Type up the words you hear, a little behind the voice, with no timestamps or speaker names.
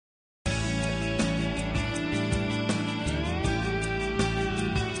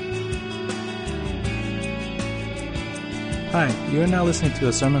Hi, you are now listening to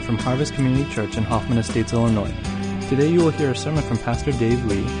a sermon from Harvest Community Church in Hoffman Estates, Illinois. Today you will hear a sermon from Pastor Dave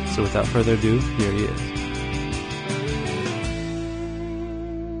Lee, so without further ado, here he is.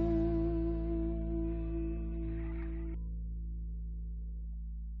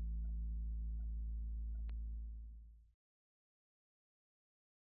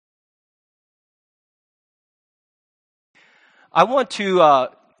 I want to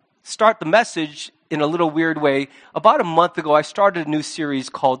start the message in a little weird way. About a month ago, I started a new series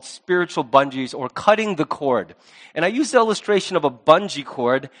called Spiritual Bungees, or Cutting the Cord. And I used the illustration of a bungee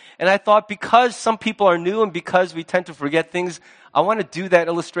cord, and I thought because some people are new and because we tend to forget things, I want to do that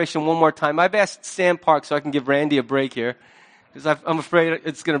illustration one more time. I've asked Sam Park so I can give Randy a break here, because I'm afraid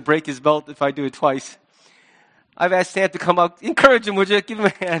it's going to break his belt if I do it twice. I've asked Sam to come out. Encourage him, would you? Give him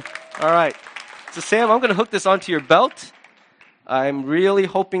a hand. All right. So Sam, I'm going to hook this onto your belt. I'm really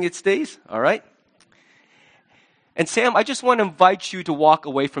hoping it stays. All right. And Sam, I just want to invite you to walk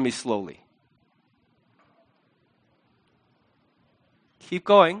away from me slowly. Keep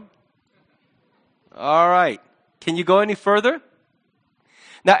going. All right. Can you go any further?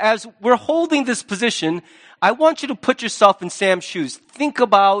 Now, as we're holding this position, I want you to put yourself in Sam's shoes. Think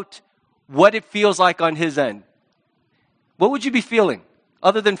about what it feels like on his end. What would you be feeling,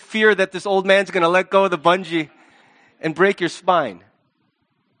 other than fear that this old man's going to let go of the bungee and break your spine?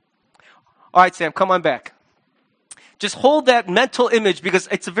 All right, Sam, come on back. Just hold that mental image, because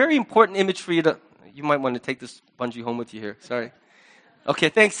it's a very important image for you to... You might want to take this bungee home with you here. Sorry. Okay,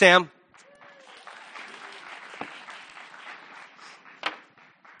 thanks, Sam.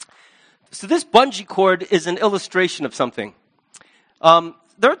 So this bungee cord is an illustration of something.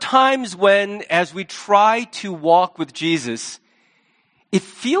 There are times when, as we try to walk with Jesus, it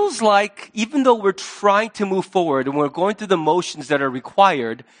feels like, even though we're trying to move forward and we're going through the motions that are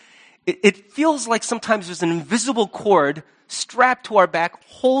required, it feels like sometimes there's an invisible cord strapped to our back,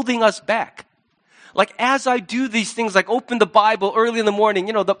 holding us back. Like as I do these things, like open the Bible early in the morning,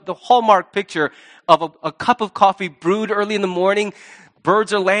 you know, the hallmark picture of a cup of coffee brewed early in the morning,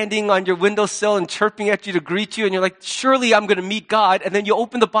 birds are landing on your windowsill and chirping at you to greet you, and you're like, surely I'm going to meet God. And then you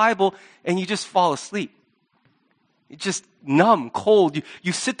open the Bible and you just fall asleep. You're just numb, cold.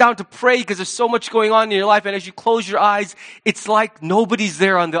 You sit down to pray because there's so much going on in your life, and as you close your eyes, it's like nobody's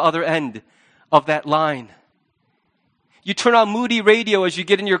there on the other end of that line. You turn on Moody Radio as you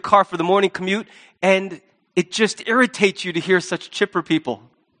get in your car for the morning commute, and it just irritates you to hear such chipper people.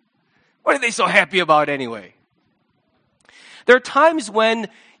 What are they so happy about anyway? There are times when,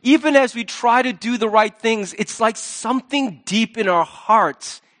 even as we try to do the right things, it's like something deep in our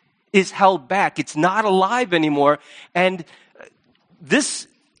hearts is held back. It's not alive anymore. And this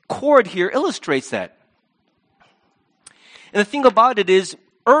cord here illustrates that. And the thing about it is,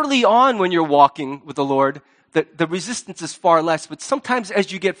 early on when you're walking with the Lord, the resistance is far less. But sometimes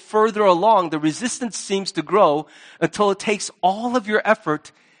as you get further along, the resistance seems to grow until it takes all of your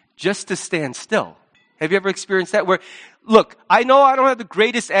effort just to stand still. Have you ever experienced that? Where, look, I know I don't have the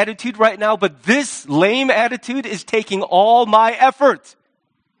greatest attitude right now, but this lame attitude is taking all my effort.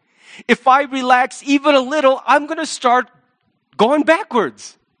 If I relax even a little, I'm going to start going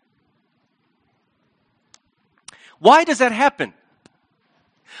backwards. Why does that happen?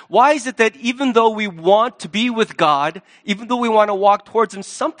 Why is it that even though we want to be with God, even though we want to walk towards Him,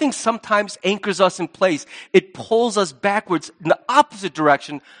 something sometimes anchors us in place. It pulls us backwards in the opposite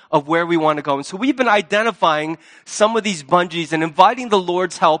direction of where we want to go. And so we've been identifying some of these bungees and inviting the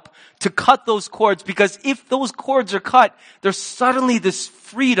Lord's help to cut those cords, because if those cords are cut, there's suddenly this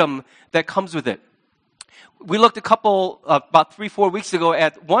freedom that comes with it. We looked about 3-4 weeks ago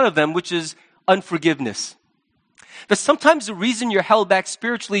at one of them, which is unforgiveness. That sometimes the reason you're held back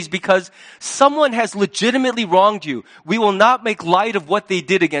spiritually is because someone has legitimately wronged you. We will not make light of what they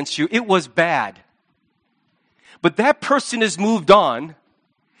did against you. It was bad. But that person has moved on,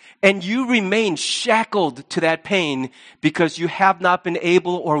 and you remain shackled to that pain because you have not been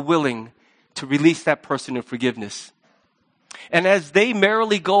able or willing to release that person in forgiveness. And as they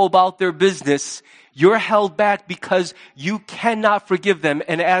merrily go about their business, you're held back because you cannot forgive them.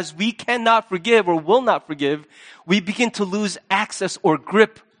 And as we cannot forgive or will not forgive, we begin to lose access or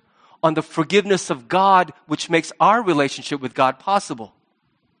grip on the forgiveness of God, which makes our relationship with God possible.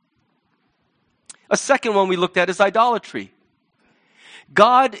 A second one we looked at is idolatry.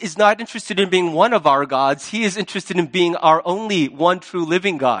 God is not interested in being one of our gods. He is interested in being our only one true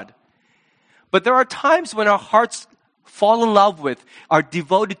living God. But there are times when our hearts fall in love with, are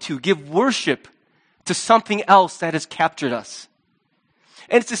devoted to, give worship to something else that has captured us.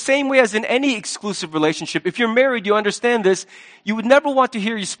 And it's the same way as in any exclusive relationship. If you're married, you understand this. You would never want to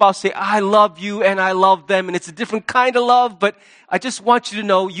hear your spouse say, I love you and I love them, and it's a different kind of love, but I just want you to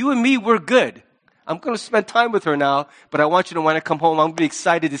know, you and me, we're good. I'm going to spend time with her now, but I want you to, when I come home, I'm going to be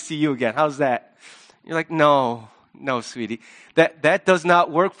excited to see you again. How's that? You're like, no, sweetie. That does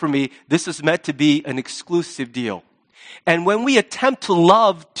not work for me. This is meant to be an exclusive deal. And when we attempt to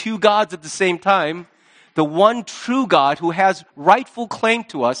love two gods at the same time, the one true God who has rightful claim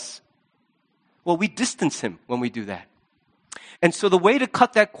to us, well, we distance him when we do that. And so the way to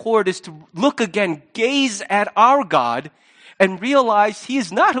cut that cord is to look again, gaze at our God, and realize he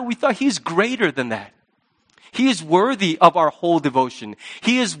is not who we thought. He is greater than that. He is worthy of our whole devotion.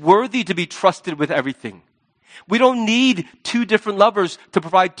 He is worthy to be trusted with everything. We don't need two different lovers to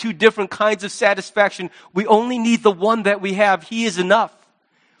provide two different kinds of satisfaction. We only need the one that we have. He is enough.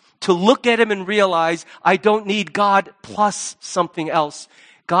 To look at him and realize, I don't need God plus something else.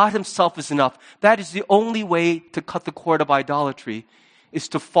 God himself is enough. That is the only way to cut the cord of idolatry, is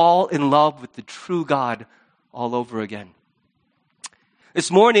to fall in love with the true God all over again. This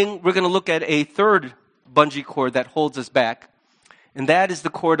morning, we're going to look at a third bungee cord that holds us back, and that is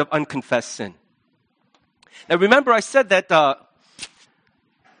the cord of unconfessed sin. Now remember, I said that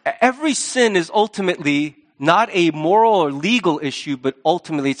every sin is ultimately not a moral or legal issue, but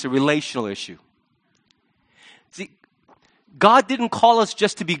ultimately it's a relational issue. See, God didn't call us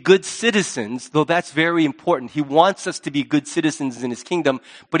just to be good citizens, though that's very important. He wants us to be good citizens in his kingdom,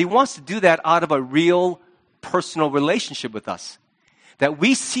 but he wants to do that out of a real personal relationship with us. That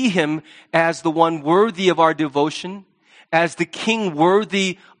we see him as the one worthy of our devotion, as the king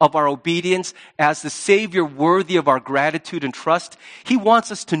worthy of our obedience, as the savior worthy of our gratitude and trust. He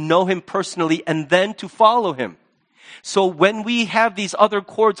wants us to know him personally and then to follow him. So when we have these other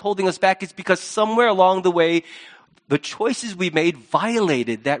cords holding us back, it's because somewhere along the way, the choices we made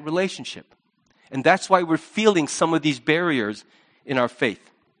violated that relationship. And that's why we're feeling some of these barriers in our faith.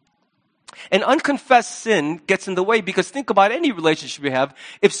 And unconfessed sin gets in the way because think about any relationship you have.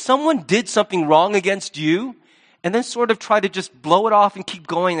 If someone did something wrong against you and then sort of try to just blow it off and keep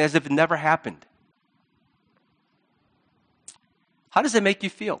going as if it never happened, how does it make you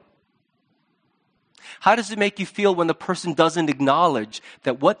feel? How does it make you feel when the person doesn't acknowledge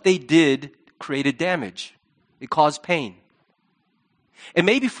that what they did created damage? It caused pain. And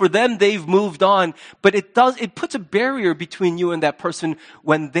maybe for them, they've moved on, but it puts a barrier between you and that person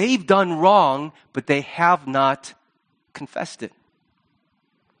when they've done wrong, but they have not confessed it.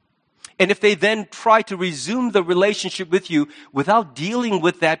 And if they then try to resume the relationship with you without dealing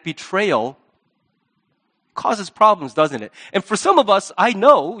with that betrayal, it causes problems, doesn't it? And for some of us, I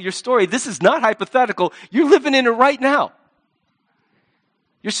know your story. This is not hypothetical. You're living in it right now.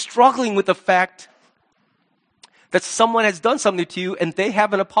 You're struggling with the fact that someone has done something to you and they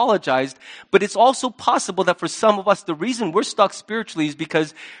haven't apologized. But it's also possible that for some of us, the reason we're stuck spiritually is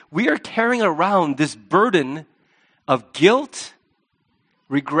because we are carrying around this burden of guilt,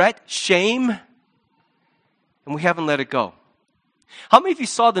 regret, shame, and we haven't let it go. How many of you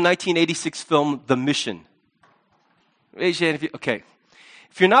saw the 1986 film, The Mission? Raise your hand if you, okay.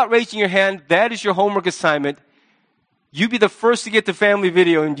 If you're not raising your hand, that is your homework assignment. You be the first to get the family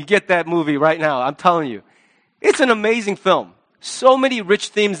video and you get that movie right now. I'm telling you. It's an amazing film. So many rich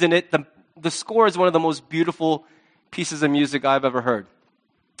themes in it. The score is one of the most beautiful pieces of music I've ever heard.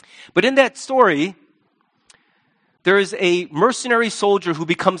 But in that story, there is a mercenary soldier who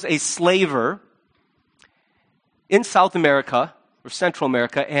becomes a slaver in South America, or Central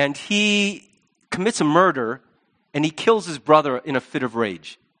America, and he commits a murder, and he kills his brother in a fit of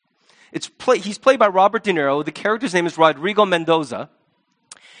rage. He's played by Robert De Niro. The character's name is Rodrigo Mendoza.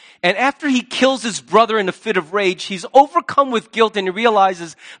 And after he kills his brother in a fit of rage, he's overcome with guilt and he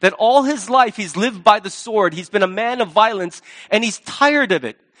realizes that all his life he's lived by the sword. He's been a man of violence and he's tired of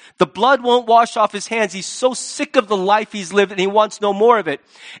it. The blood won't wash off his hands. He's so sick of the life he's lived and he wants no more of it.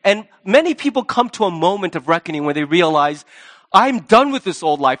 And many people come to a moment of reckoning where they realize, I'm done with this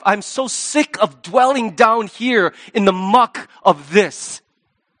old life. I'm so sick of dwelling down here in the muck of this.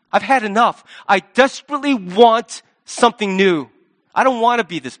 I've had enough. I desperately want something new. I don't want to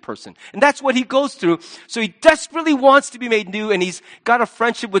be this person. And that's what he goes through. So he desperately wants to be made new, and he's got a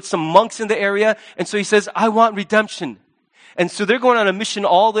friendship with some monks in the area. And so he says, I want redemption. And so they're going on a mission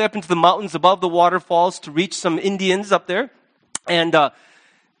all the way up into the mountains above the waterfalls to reach some Indians up there. And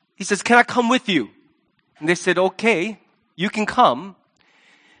he says, can I come with you? And they said, okay, you can come.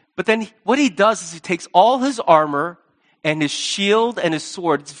 But then what he does is he takes all his armor and his shield and his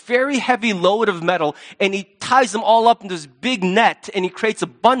sword. It's a very heavy load of metal. And he ties them all up in this big net. And he creates a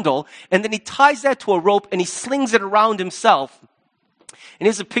bundle. And then he ties that to a rope and he slings it around himself. And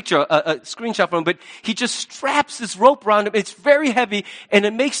here's a picture, a screenshot from him, but he just straps this rope around him. It's very heavy, and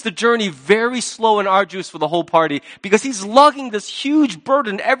it makes the journey very slow and arduous for the whole party because he's lugging this huge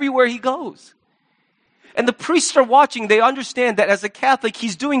burden everywhere he goes. And the priests are watching. They understand that as a Catholic,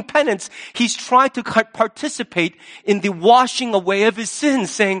 he's doing penance. He's trying to participate in the washing away of his sins,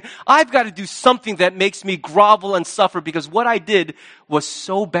 saying, I've got to do something that makes me grovel and suffer because what I did was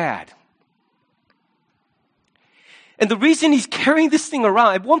so bad. And the reason he's carrying this thing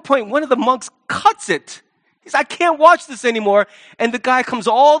around, at one point, one of the monks cuts it. He says, I can't watch this anymore. And the guy comes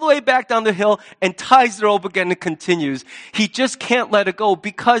all the way back down the hill and ties the rope again and continues. He just can't let it go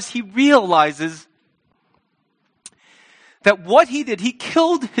because he realizes that what he did, he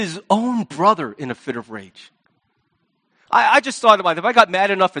killed his own brother in a fit of rage. I just thought about it. If I got mad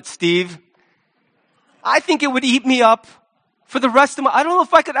enough at Steve, I think it would eat me up for the rest of I don't know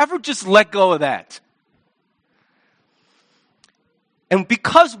if I could ever just let go of that. And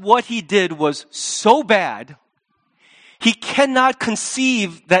because what he did was so bad, he cannot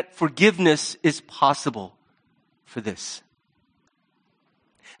conceive that forgiveness is possible for this.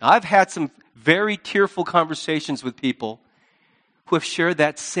 Now, I've had some very tearful conversations with people who have shared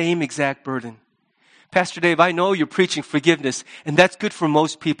that same exact burden. Pastor Dave, I know you're preaching forgiveness, and that's good for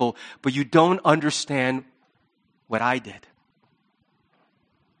most people, but you don't understand what I did.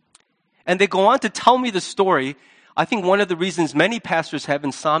 And they go on to tell me the story. I think one of the reasons many pastors have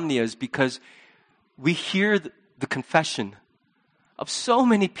insomnia is because we hear the confession of so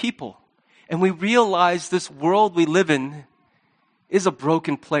many people, and we realize this world we live in is a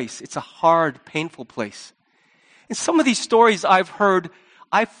broken place. It's a hard, painful place. In some of these stories I've heard,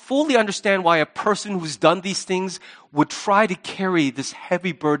 I fully understand why a person who's done these things would try to carry this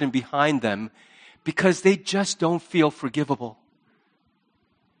heavy burden behind them because they just don't feel forgivable.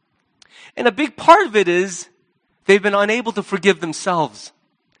 And a big part of it is they've been unable to forgive themselves.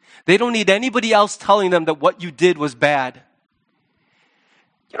 They don't need anybody else telling them that what you did was bad.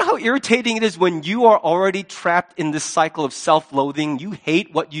 You know how irritating it is when you are already trapped in this cycle of self-loathing? You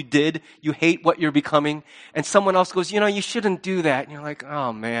hate what you did. You hate what you're becoming. And someone else goes, you shouldn't do that. And you're like,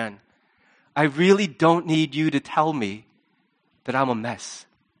 oh man, I really don't need you to tell me that I'm a mess.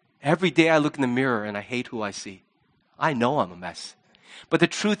 Every day I look in the mirror and I hate who I see. I know I'm a mess. But the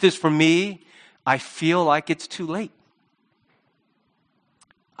truth is for me, I feel like it's too late.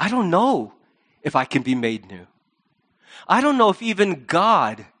 I don't know if I can be made new. I don't know if even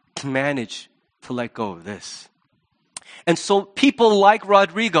God can manage to let go of this. And so people like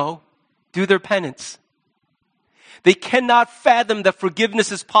Rodrigo do their penance. They cannot fathom that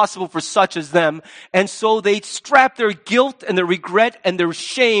forgiveness is possible for such as them. And so they strap their guilt and their regret and their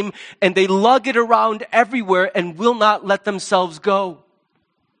shame and they lug it around everywhere and will not let themselves go.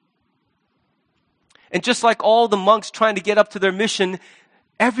 And just like all the monks trying to get up to their mission,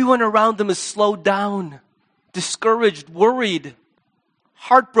 everyone around them is slowed down, discouraged, worried,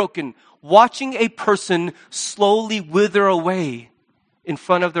 heartbroken, watching a person slowly wither away in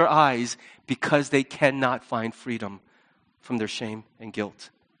front of their eyes because they cannot find freedom from their shame and guilt.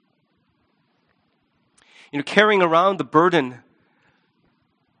 Carrying around the burden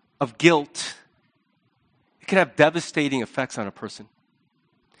of guilt, it can have devastating effects on a person.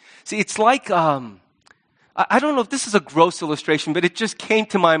 See, it's like, I don't know if this is a gross illustration, but it just came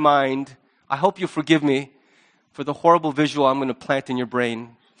to my mind. I hope you'll forgive me for the horrible visual I'm going to plant in your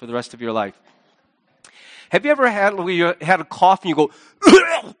brain for the rest of your life. Have you ever had a cough and you go,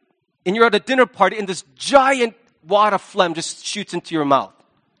 and you're at a dinner party and this giant wad of phlegm just shoots into your mouth?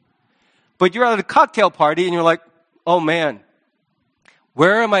 But you're at a cocktail party and you're like, oh man,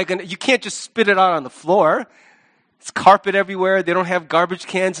 where am I going to, you can't just spit it out on the floor. It's carpet everywhere. They don't have garbage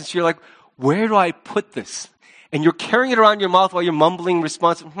cans. And so you're like, where do I put this? And you're carrying it around your mouth while you're mumbling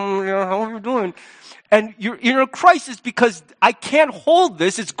response, how are you doing? And you're in a crisis because I can't hold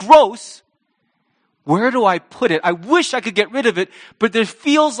this. It's gross. Where do I put it? I wish I could get rid of it, but there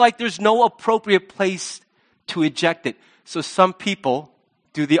feels like there's no appropriate place to eject it. So some people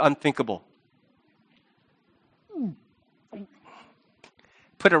do the unthinkable.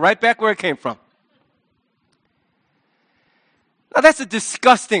 Put it right back where it came from. Now that's a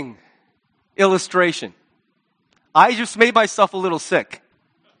disgusting illustration. I just made myself a little sick.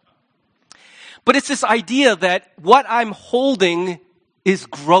 But it's this idea that what I'm holding is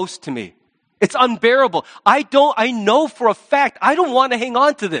gross to me. It's unbearable. I know for a fact I don't want to hang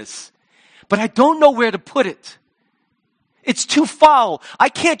on to this, but I don't know where to put it. It's too foul. I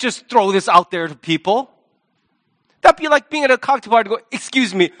can't just throw this out there to people. That'd be like being at a cocktail party and go,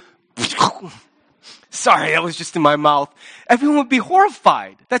 excuse me. Sorry, that was just in my mouth. Everyone would be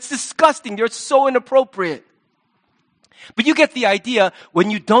horrified. That's disgusting. You're so inappropriate. But you get the idea.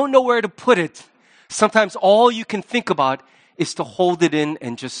 When you don't know where to put it, sometimes all you can think about is to hold it in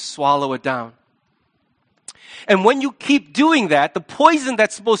and just swallow it down. And when you keep doing that, the poison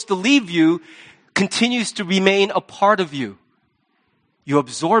that's supposed to leave you continues to remain a part of you. You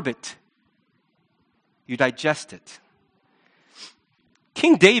absorb it. You digest it.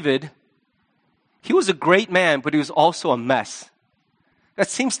 King David, he was a great man, but he was also a mess. That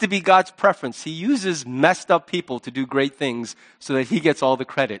seems to be God's preference. He uses messed up people to do great things so that he gets all the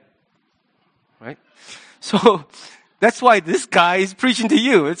credit. Right? So that's why this guy is preaching to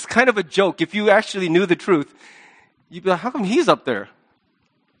you. It's kind of a joke. If you actually knew the truth, you'd be like, how come he's up there?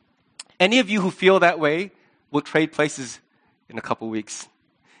 Any of you who feel that way will trade places in a couple weeks.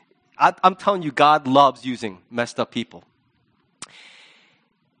 I'm telling you, God loves using messed up people.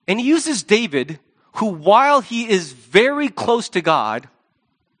 And he uses David, who while he is very close to God,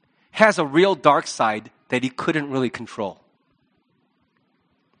 has a real dark side that he couldn't really control.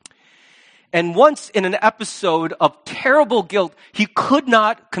 And once in an episode of terrible guilt, he could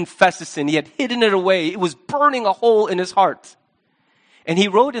not confess his sin. He had hidden it away. It was burning a hole in his heart. And he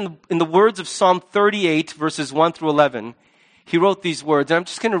wrote in the words of Psalm 38, verses 1 through 11, he wrote these words, and I'm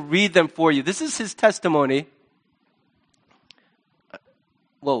just going to read them for you. This is his testimony.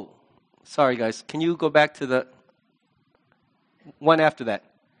 Whoa, sorry guys. Can you go back to the one after that?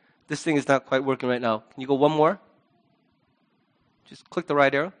 This thing is not quite working right now. Can you go one more? Just click the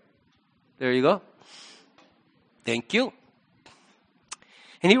right arrow. There you go. Thank you.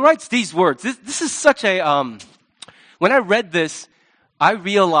 And he writes these words. This is such a, when I read this, I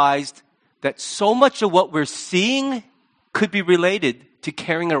realized that so much of what we're seeing could be related to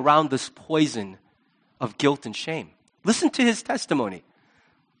carrying around this poison of guilt and shame. Listen to his testimony.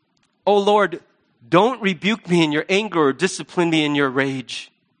 Oh Lord, don't rebuke me in your anger or discipline me in your rage.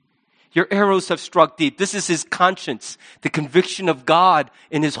 Your arrows have struck deep. This is his conscience, the conviction of God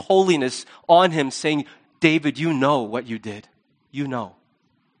in his holiness on him, saying, David, you know what you did. You know.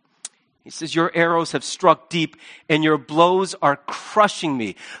 He says, your arrows have struck deep and your blows are crushing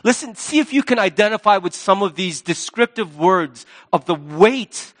me. Listen, see if you can identify with some of these descriptive words of the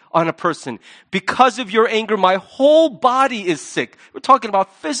weight on a person. Because of your anger, my whole body is sick. We're talking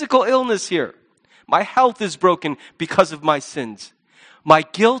about physical illness here. My health is broken because of my sins. My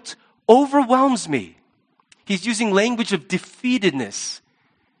guilt overwhelms me. He's using language of defeatedness,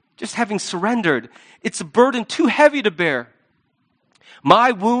 just having surrendered. It's a burden too heavy to bear.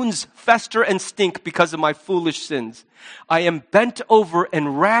 My wounds fester and stink because of my foolish sins. I am bent over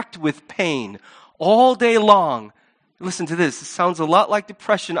and racked with pain all day long. Listen to this. It sounds a lot like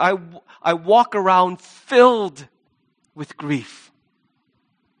depression. I walk around filled with grief.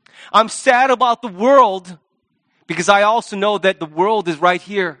 I'm sad about the world because I also know that the world is right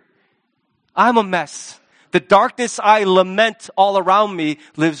here. I'm a mess. The darkness I lament all around me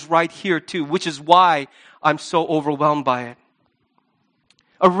lives right here too, which is why I'm so overwhelmed by it.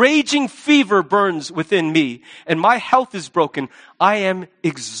 A raging fever burns within me, and my health is broken. I am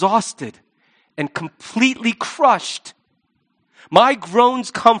exhausted and completely crushed. My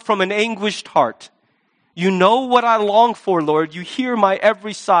groans come from an anguished heart. You know what I long for, Lord. You hear my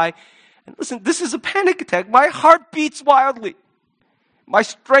every sigh. And listen, this is a panic attack. My heart beats wildly. My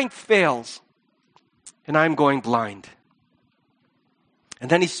strength fails, and I'm going blind. And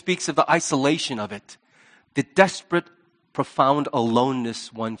then he speaks of the isolation of it, the desperate, profound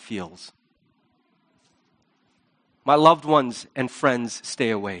aloneness one feels. My loved ones and friends stay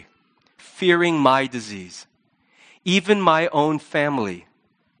away, fearing my disease. Even my own family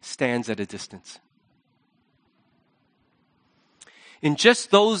stands at a distance. In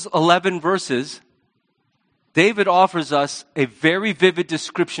just those 11 verses, David offers us a very vivid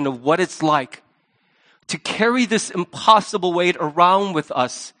description of what it's like to carry this impossible weight around with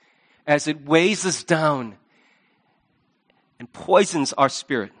us as it weighs us down and poisons our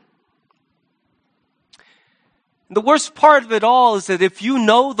spirit. And the worst part of it all is that if you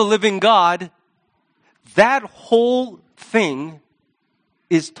know the living God, that whole thing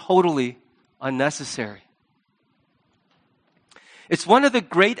is totally unnecessary. It's one of the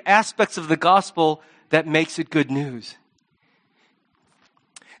great aspects of the gospel that makes it good news.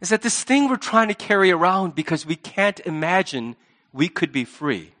 Is that this thing we're trying to carry around because we can't imagine we could be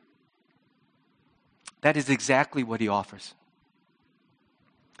free. That is exactly what he offers.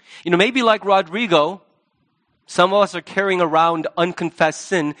 You know, maybe like Rodrigo, some of us are carrying around unconfessed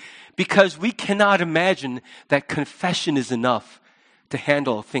sin because we cannot imagine that confession is enough to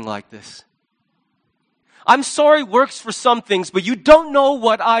handle a thing like this. I'm sorry works for some things, but you don't know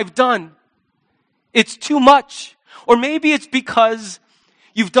what I've done. It's too much. Or maybe it's because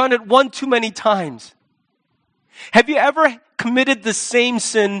you've done it one too many times. Have you ever committed the same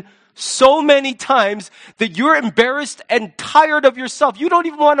sin so many times that you're embarrassed and tired of yourself? You don't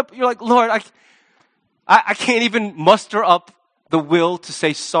even want to, you're like, Lord, I can't even muster up the will to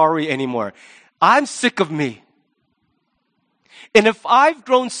say sorry anymore. I'm sick of me. And if I've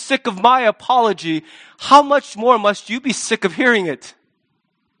grown sick of my apology, how much more must you be sick of hearing it?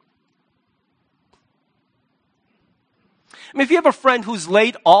 I mean, if you have a friend who's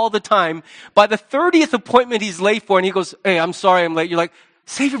late all the time, by the 30th appointment he's late for, and he goes, hey, I'm sorry I'm late. You're like,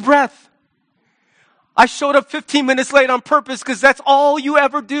 save your breath. I showed up 15 minutes late on purpose because that's all you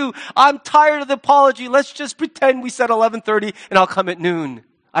ever do. I'm tired of the apology. Let's just pretend we said 11:30 and I'll come at noon.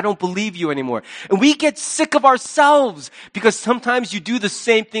 I don't believe you anymore. And we get sick of ourselves because sometimes you do the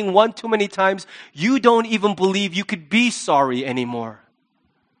same thing one too many times. You don't even believe you could be sorry anymore.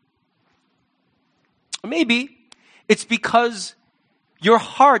 Maybe it's because your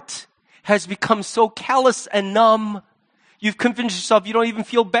heart has become so callous and numb, you've convinced yourself you don't even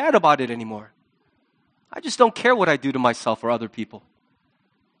feel bad about it anymore. I just don't care what I do to myself or other people.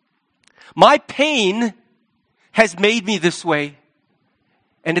 My pain has made me this way,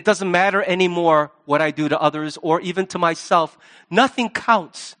 and it doesn't matter anymore what I do to others or even to myself. Nothing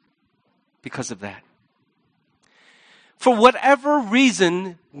counts because of that. For whatever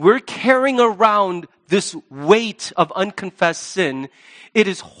reason, we're carrying around this weight of unconfessed sin. It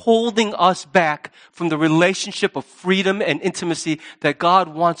is holding us back from the relationship of freedom and intimacy that God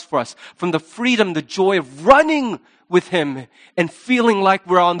wants for us. From the freedom, the joy of running with Him and feeling like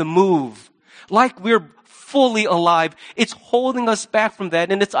we're on the move. Like we're fully alive. It's holding us back from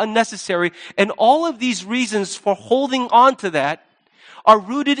that, and it's unnecessary. And all of these reasons for holding on to that are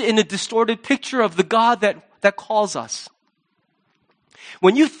rooted in a distorted picture of the God that calls us.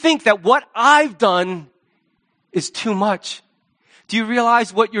 When you think that what I've done is too much, do you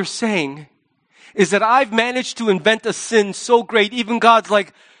realize what you're saying is that I've managed to invent a sin so great, even God's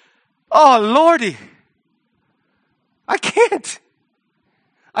like, oh, Lordy, I can't.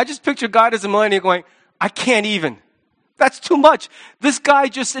 I just picture God as a millennial going, I can't even. That's too much. This guy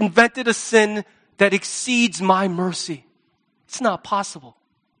just invented a sin that exceeds my mercy. It's not possible.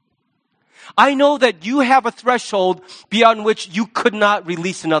 I know that you have a threshold beyond which you could not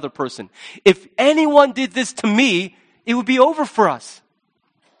release another person. If anyone did this to me, it would be over for us.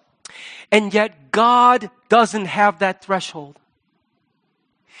 And yet God doesn't have that threshold.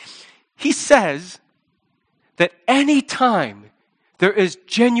 He says that any time there is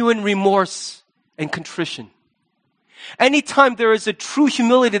genuine remorse and contrition, anytime there is a true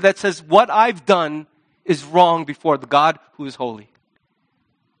humility that says what I've done is wrong before the God who is holy,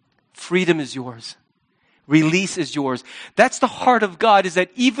 freedom is yours. Release is yours. That's the heart of God, is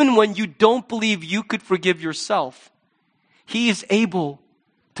that even when you don't believe you could forgive yourself, He is able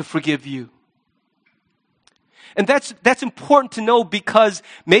to forgive you. And that's important to know, because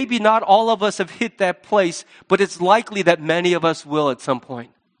maybe not all of us have hit that place, but it's likely that many of us will at some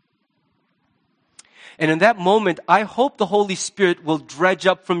point. And in that moment, I hope the Holy Spirit will dredge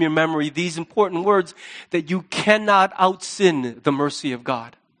up from your memory these important words, that you cannot out-sin the mercy of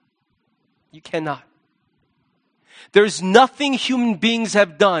God. You cannot. There's nothing human beings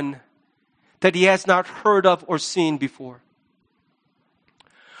have done that He has not heard of or seen before.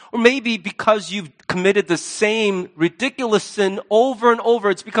 Or maybe because you've committed the same ridiculous sin over and over,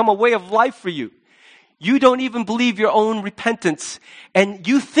 it's become a way of life for you. You don't even believe your own repentance, and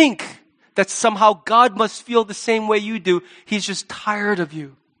you think that somehow God must feel the same way you do. He's just tired of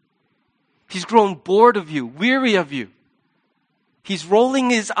you. He's grown bored of you, weary of you. He's rolling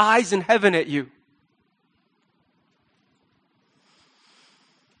His eyes in heaven at you.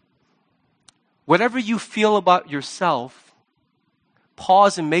 Whatever you feel about yourself,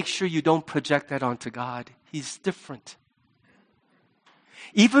 pause and make sure you don't project that onto God. He's different.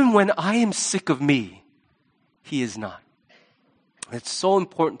 Even when I am sick of me, He is not. It's so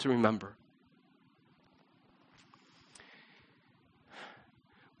important to remember.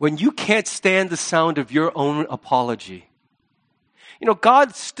 When you can't stand the sound of your own apology,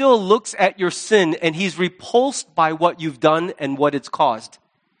 God still looks at your sin and He's repulsed by what you've done and what it's caused.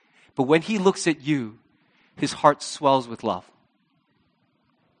 But when He looks at you, His heart swells with love.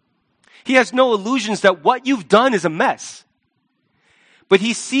 He has no illusions that what you've done is a mess. But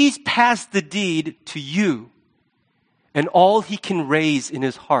He sees past the deed to you, and all He can raise in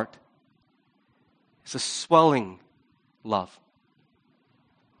His heart is a swelling love.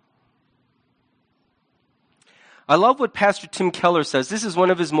 I love what Pastor Tim Keller says. This is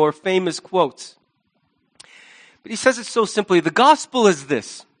one of his more famous quotes. But he says it so simply. The gospel is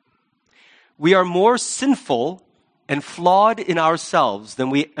this: we are more sinful and flawed in ourselves than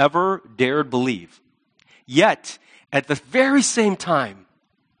we ever dared believe. Yet, at the very same time,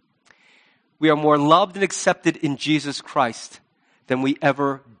 we are more loved and accepted in Jesus Christ than we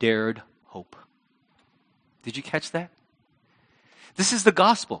ever dared hope. Did you catch that? This is the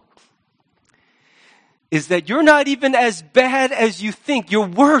gospel. Is that you're not even as bad as you think. You're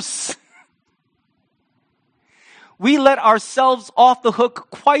worse. We let ourselves off the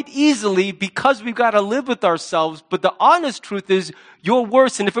hook quite easily because we've got to live with ourselves. But the honest truth is, you're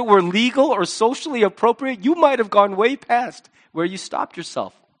worse. And if it were legal or socially appropriate, you might have gone way past where you stopped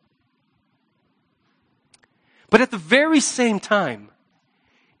yourself. But at the very same time,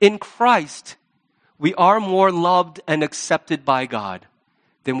 in Christ, we are more loved and accepted by God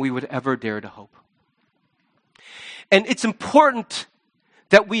than we would ever dare to hope. And it's important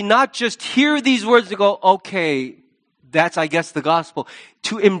that we not just hear these words and go, okay, that's, I guess, the gospel.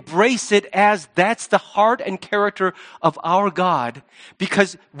 To embrace it as that's the heart and character of our God.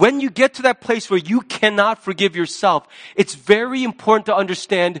 Because when you get to that place where you cannot forgive yourself, it's very important to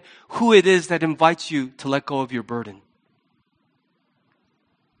understand who it is that invites you to let go of your burden.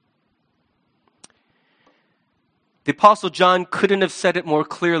 The Apostle John couldn't have said it more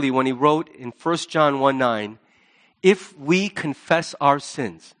clearly when he wrote in 1 John 1:9, if we confess our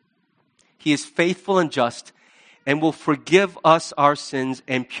sins, he is faithful and just and will forgive us our sins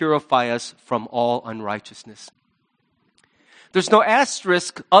and purify us from all unrighteousness. There's no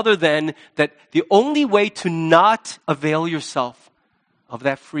asterisk other than that the only way to not avail yourself of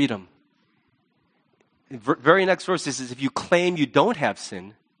that freedom. The very next verse is if you claim you don't have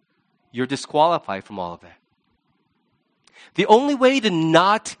sin, you're disqualified from all of that. The only way to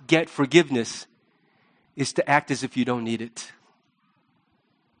not get forgiveness is to act as if you don't need it.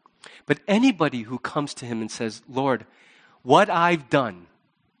 But anybody who comes to him and says, Lord, what I've done,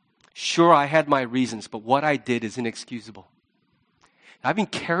 sure, I had my reasons, but what I did is inexcusable. I've been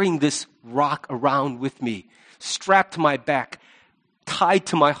carrying this rock around with me, strapped to my back, tied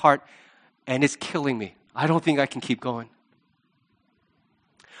to my heart, and it's killing me. I don't think I can keep going.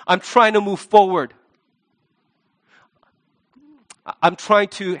 I'm trying to move forward. I'm trying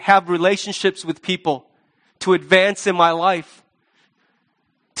to have relationships with people, to advance in my life,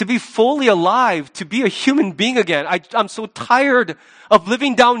 to be fully alive, to be a human being again. I'm so tired of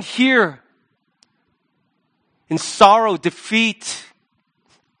living down here in sorrow, defeat,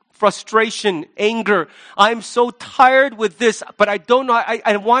 frustration, anger. I'm so tired with this, but I don't know.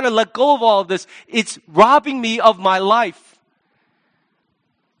 I want to let go of all of this. It's robbing me of my life.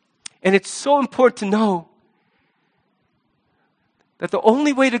 And it's so important to know that the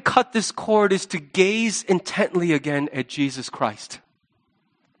only way to cut this cord is to gaze intently again at Jesus Christ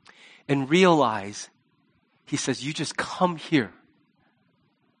and realize, he says, you just come here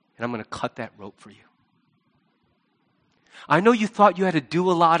and I'm going to cut that rope for you. I know you thought you had to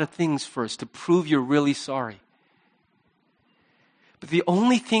do a lot of things first to prove you're really sorry. But the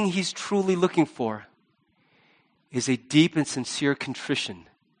only thing he's truly looking for is a deep and sincere contrition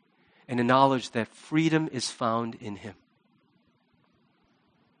and a knowledge that freedom is found in him.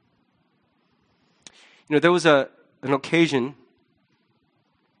 You know, there was an occasion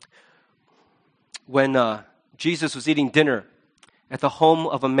when Jesus was eating dinner at the home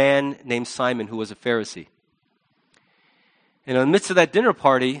of a man named Simon who was a Pharisee. And in the midst of that dinner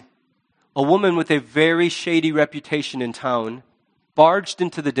party, a woman with a very shady reputation in town barged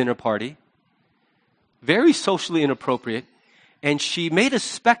into the dinner party, very socially inappropriate, and she made a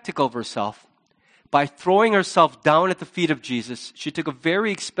spectacle of herself by throwing herself down at the feet of Jesus. She took a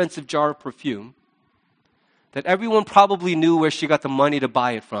very expensive jar of perfume that everyone probably knew where she got the money to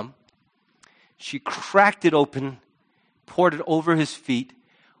buy it from. She cracked it open, poured it over his feet,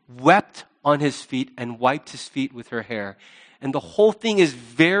 wept on his feet, and wiped his feet with her hair. And the whole thing is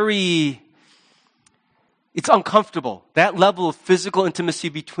it's uncomfortable. That level of physical intimacy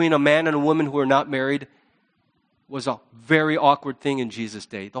between a man and a woman who are not married was a very awkward thing in Jesus'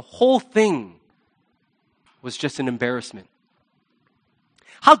 day. The whole thing was just an embarrassment.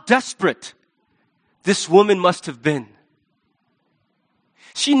 How desperate this woman must have been.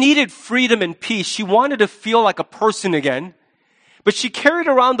 She needed freedom and peace. She wanted to feel like a person again. But she carried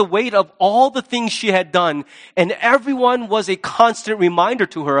around the weight of all the things she had done, and everyone was a constant reminder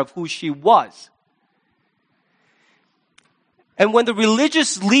to her of who she was. And when the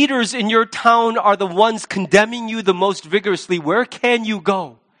religious leaders in your town are the ones condemning you the most vigorously, where can you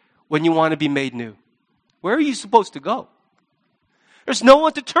go when you want to be made new? Where are you supposed to go? There's no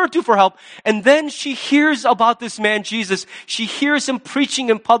one to turn to for help. And then she hears about this man, Jesus. She hears him preaching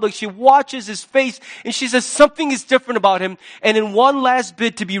in public. She watches his face and she says something is different about him. And in one last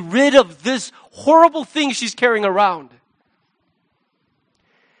bid to be rid of this horrible thing she's carrying around,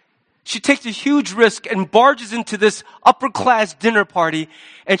 She takes a huge risk and barges into this upper-class dinner party,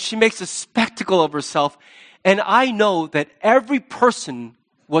 and she makes a spectacle of herself. And I know that every person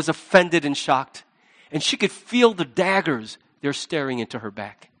was offended and shocked, and she could feel the daggers they're staring into her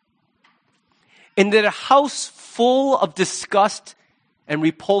back. In that a house full of disgust and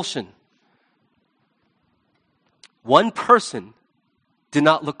repulsion, one person did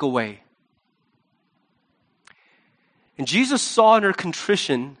not look away. And Jesus saw in her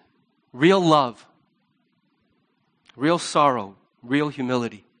contrition real love, real sorrow, real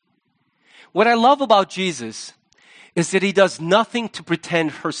humility. What I love about Jesus is that he does nothing to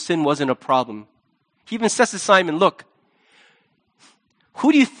pretend her sin wasn't a problem. He even says to Simon, look,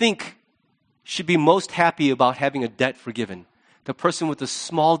 who do you think should be most happy about having a debt forgiven? The person with a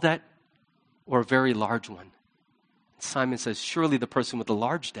small debt or a very large one? Simon says, surely the person with the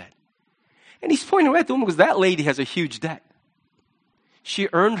large debt. And he's pointing right at the woman because that lady has a huge debt. She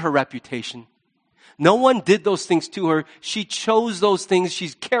earned her reputation. No one did those things to her. She chose those things.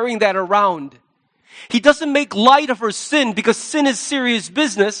 She's carrying that around. He doesn't make light of her sin because sin is serious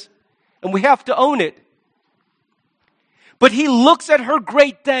business and we have to own it. But he looks at her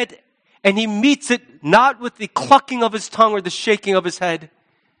great debt and he meets it not with the clucking of his tongue or the shaking of his head,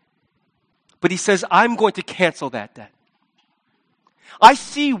 but he says, I'm going to cancel that debt. I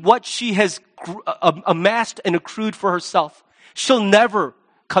see what she has amassed and accrued for herself. She'll never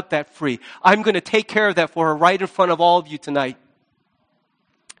cut that free. I'm going to take care of that for her right in front of all of you tonight.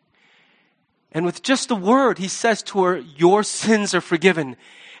 And with just a word, he says to her, your sins are forgiven.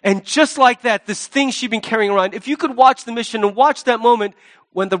 And just like that, this thing she'd been carrying around, if you could watch the mission and watch that moment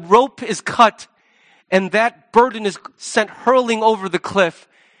when the rope is cut and that burden is sent hurling over the cliff,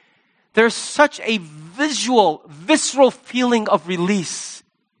 there's such a visceral feeling of release.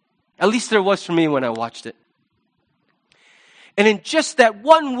 At least there was for me when I watched it. And in just that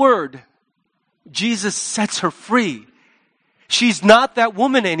one word, Jesus sets her free. She's not that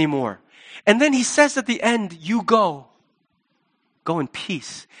woman anymore. And then he says at the end, you go. Go in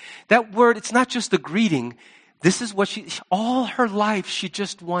peace. That word, it's not just a greeting. This is what all her life, she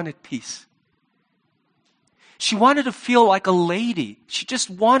just wanted peace. She wanted to feel like a lady. She just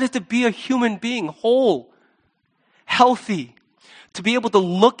wanted to be a human being, whole, healthy, to be able to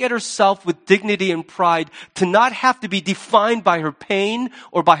look at herself with dignity and pride, to not have to be defined by her pain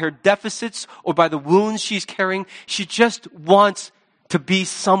or by her deficits or by the wounds she's carrying. She just wants to be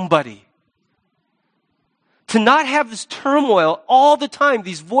somebody. To not have this turmoil all the time,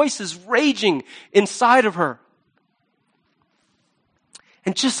 these voices raging inside of her.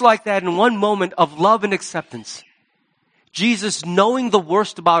 And just like that, in one moment of love and acceptance, Jesus, knowing the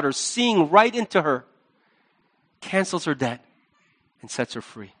worst about her, seeing right into her, cancels her debt and sets her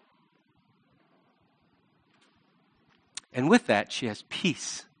free. And with that, she has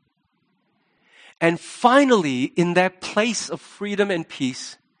peace. And finally, in that place of freedom and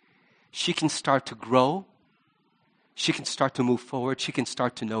peace, she can start to grow. She can start to move forward. She can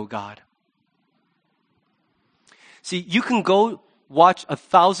start to know God. See, you can go watch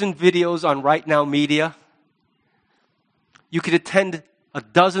 1,000 videos on Right Now Media. You could attend a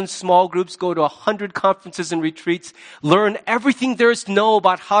dozen small groups, go to 100 conferences and retreats, learn everything there is to know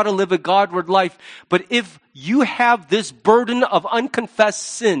about how to live a Godward life. But if you have this burden of unconfessed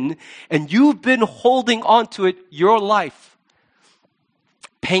sin and you've been holding on to it your life,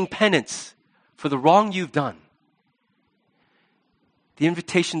 paying penance for the wrong you've done, the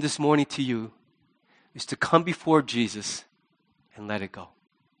invitation this morning to you is to come before Jesus and let it go.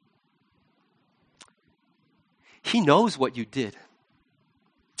 He knows what you did,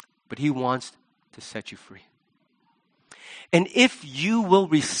 but he wants to set you free. And if you will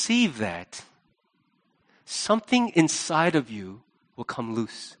receive that, something inside of you will come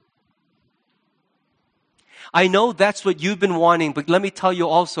loose. I know that's what you've been wanting, but let me tell you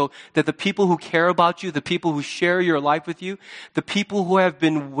also that the people who care about you, the people who share your life with you, the people who have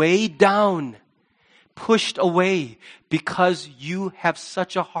been weighed down, pushed away because you have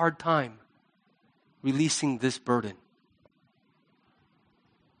such a hard time releasing this burden.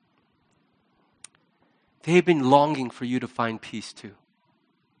 They've been longing for you to find peace too.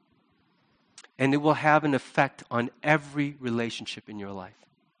 And it will have an effect on every relationship in your life.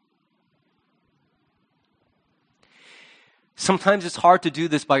 Sometimes it's hard to do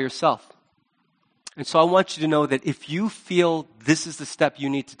this by yourself. And so I want you to know that if you feel this is the step you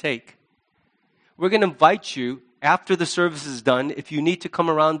need to take, we're going to invite you after the service is done. If you need to come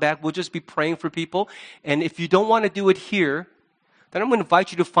around back, we'll just be praying for people. And if you don't want to do it here, then I'm going to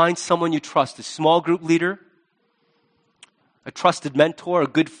invite you to find someone you trust, a small group leader, a trusted mentor, a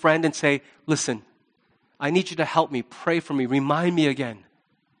good friend, and say, listen, I need you to help me, pray for me, remind me again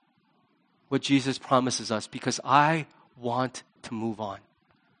what Jesus promises us because I want to move on.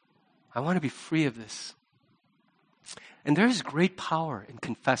 I want to be free of this. And there is great power in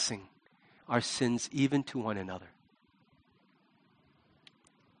confessing our sins even to one another.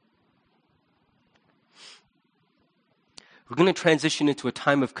 We're going to transition into a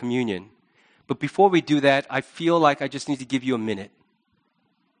time of communion. But before we do that, I feel like I just need to give you a minute.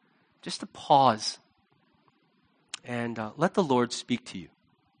 Just to pause and let the Lord speak to you.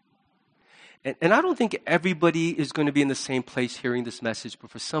 And I don't think everybody is going to be in the same place hearing this message, but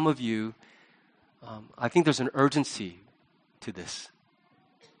for some of you, I think there's an urgency to this.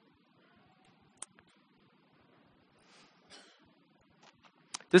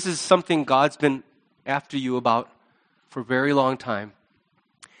 This is something God's been after you about for a very long time.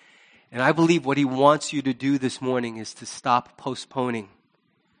 And I believe what He wants you to do this morning is to stop postponing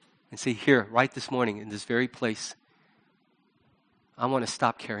and say, here, right this morning, in this very place, I want to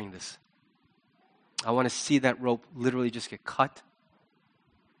stop carrying this. I want to see that rope literally just get cut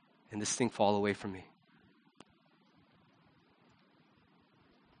and this thing fall away from me.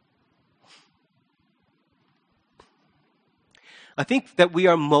 I think that we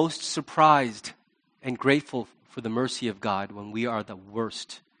are most surprised and grateful for the mercy of God when we are the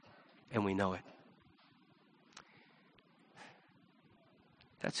worst and we know it.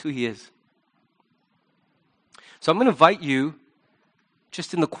 That's who He is. So I'm going to invite you,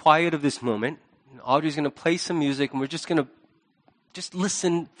 just in the quiet of this moment, Audrey's going to play some music, and we're just going to just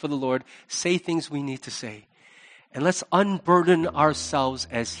listen for the Lord, say things we need to say. And let's unburden ourselves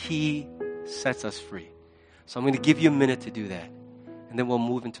as He sets us free. So I'm going to give you a minute to do that. And then we'll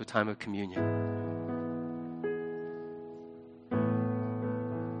move into a time of communion.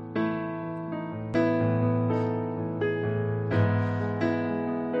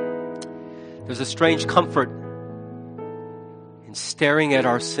 There's a strange comfort in staring at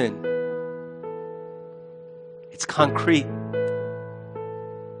our sin. It's concrete.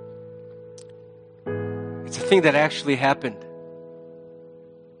 It's a thing that actually happened.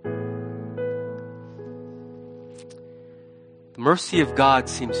 The mercy of God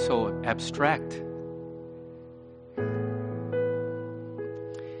seems so abstract.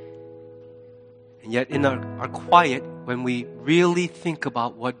 And yet in our quiet, when we really think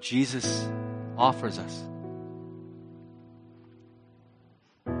about what Jesus offers us,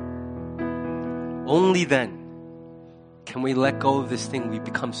 only then can we let go of this thing we've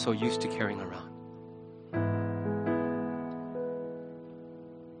become so used to carrying around.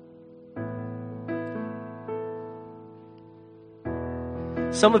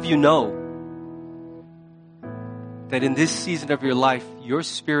 Some of you know that in this season of your life, your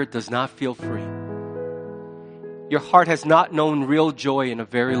spirit does not feel free. Your heart has not known real joy in a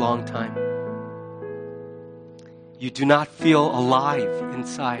very long time. You do not feel alive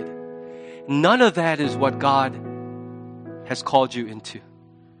inside. None of that is what God has called you into.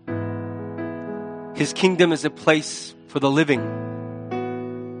 His kingdom is a place for the living.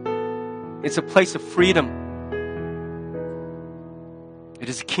 It's a place of freedom. It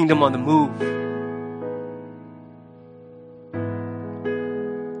is a kingdom on the move.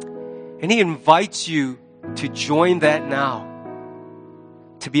 And He invites you to join that now,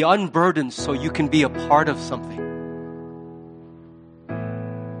 to be unburdened so you can be a part of something.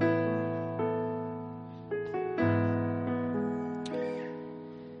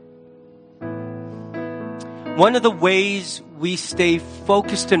 One of the ways we stay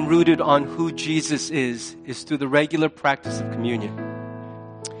focused and rooted on who Jesus is through the regular practice of communion.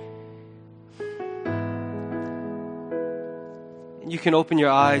 You can open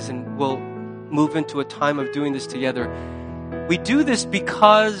your eyes and we'll move into a time of doing this together. We do this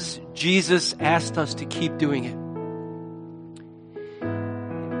because Jesus asked us to keep doing it.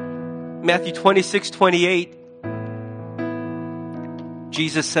 Matthew 26:28,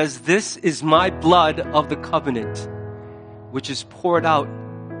 Jesus says, "This is my blood of the covenant, which is poured out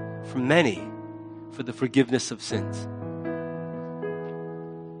for many for the forgiveness of sins."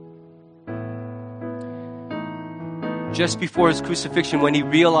 Just before His crucifixion, when He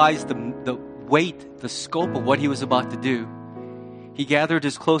realized the weight, the scope of what He was about to do, He gathered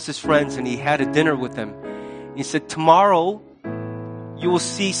His closest friends and He had a dinner with them. He said, "Tomorrow you will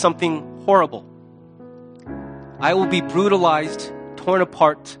see something horrible. I will be brutalized, torn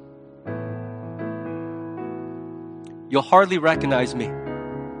apart. You'll hardly recognize me.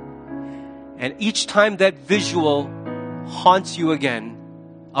 And each time that visual haunts you again,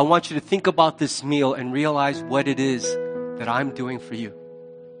 I want you to think about this meal and realize what it is that I'm doing for you."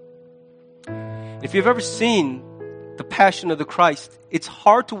 If you've ever seen The Passion of the Christ, it's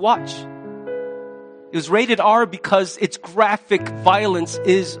hard to watch. It was rated R because its graphic violence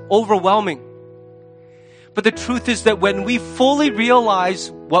is overwhelming. But the truth is that when we fully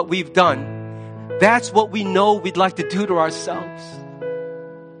realize what we've done, that's what we know we'd like to do to ourselves.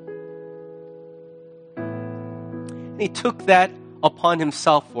 And he took that upon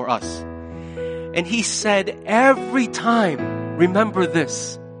himself for us. And he said, every time, remember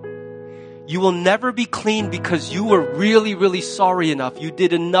this. You will never be clean because you were really, really sorry enough. You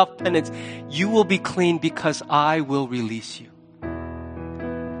did enough penance. You will be clean because I will release you.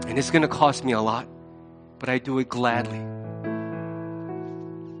 And it's going to cost me a lot, but I do it gladly.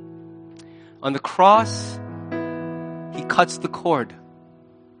 On the cross, he cuts the cord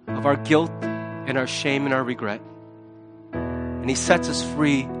of our guilt and our shame and our regret. And he sets us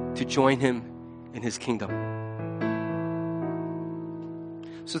free to join him in his kingdom.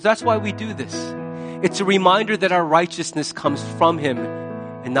 So that's why we do this. It's a reminder that our righteousness comes from him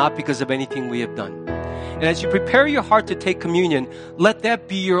and not because of anything we have done. And as you prepare your heart to take communion, let that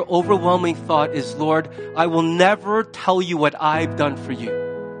be your overwhelming thought is, Lord, I will never tell you what I've done for you.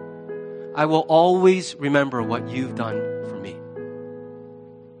 I will always remember what you've done for me.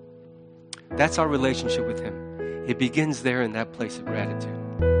 That's our relationship with him. It begins there in that place of gratitude.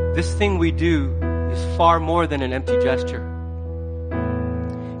 This thing we do is far more than an empty gesture.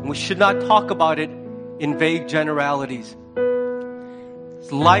 And we should not talk about it in vague generalities.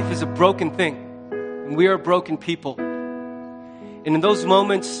 Life is a broken thing, and we are broken people. And in those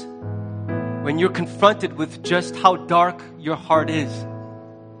moments when you're confronted with just how dark your heart is,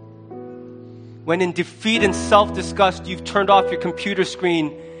 when in defeat and self-disgust you've turned off your computer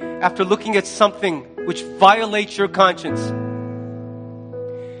screen after looking at something which violates your conscience,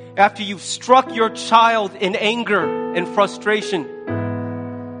 after you've struck your child in anger and frustration,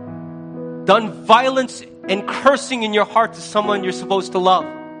 done violence and cursing in your heart to someone you're supposed to love,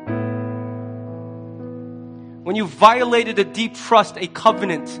 when you violated a deep trust, a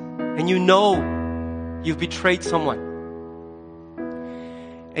covenant, and you know you've betrayed someone,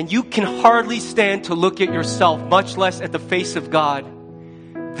 and you can hardly stand to look at yourself, much less at the face of God,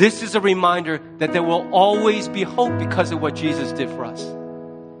 this is a reminder that there will always be hope because of what Jesus did for us.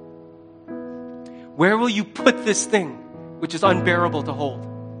 Where will you put this thing which is unbearable to hold?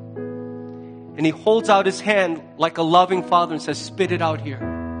 And he holds out his hand like a loving father and says, spit it out here.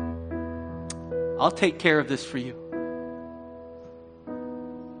 I'll take care of this for you.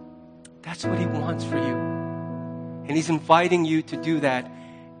 That's what he wants for you. And he's inviting you to do that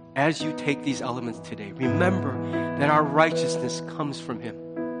as you take these elements today. Remember that our righteousness comes from him.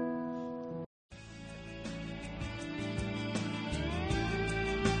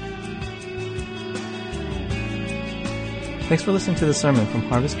 Thanks for listening to the sermon from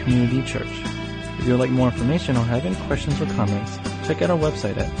Harvest Community Church. If you would like more information or have any questions or comments, check out our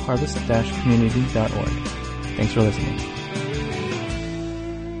website at harvest-community.org. Thanks for listening.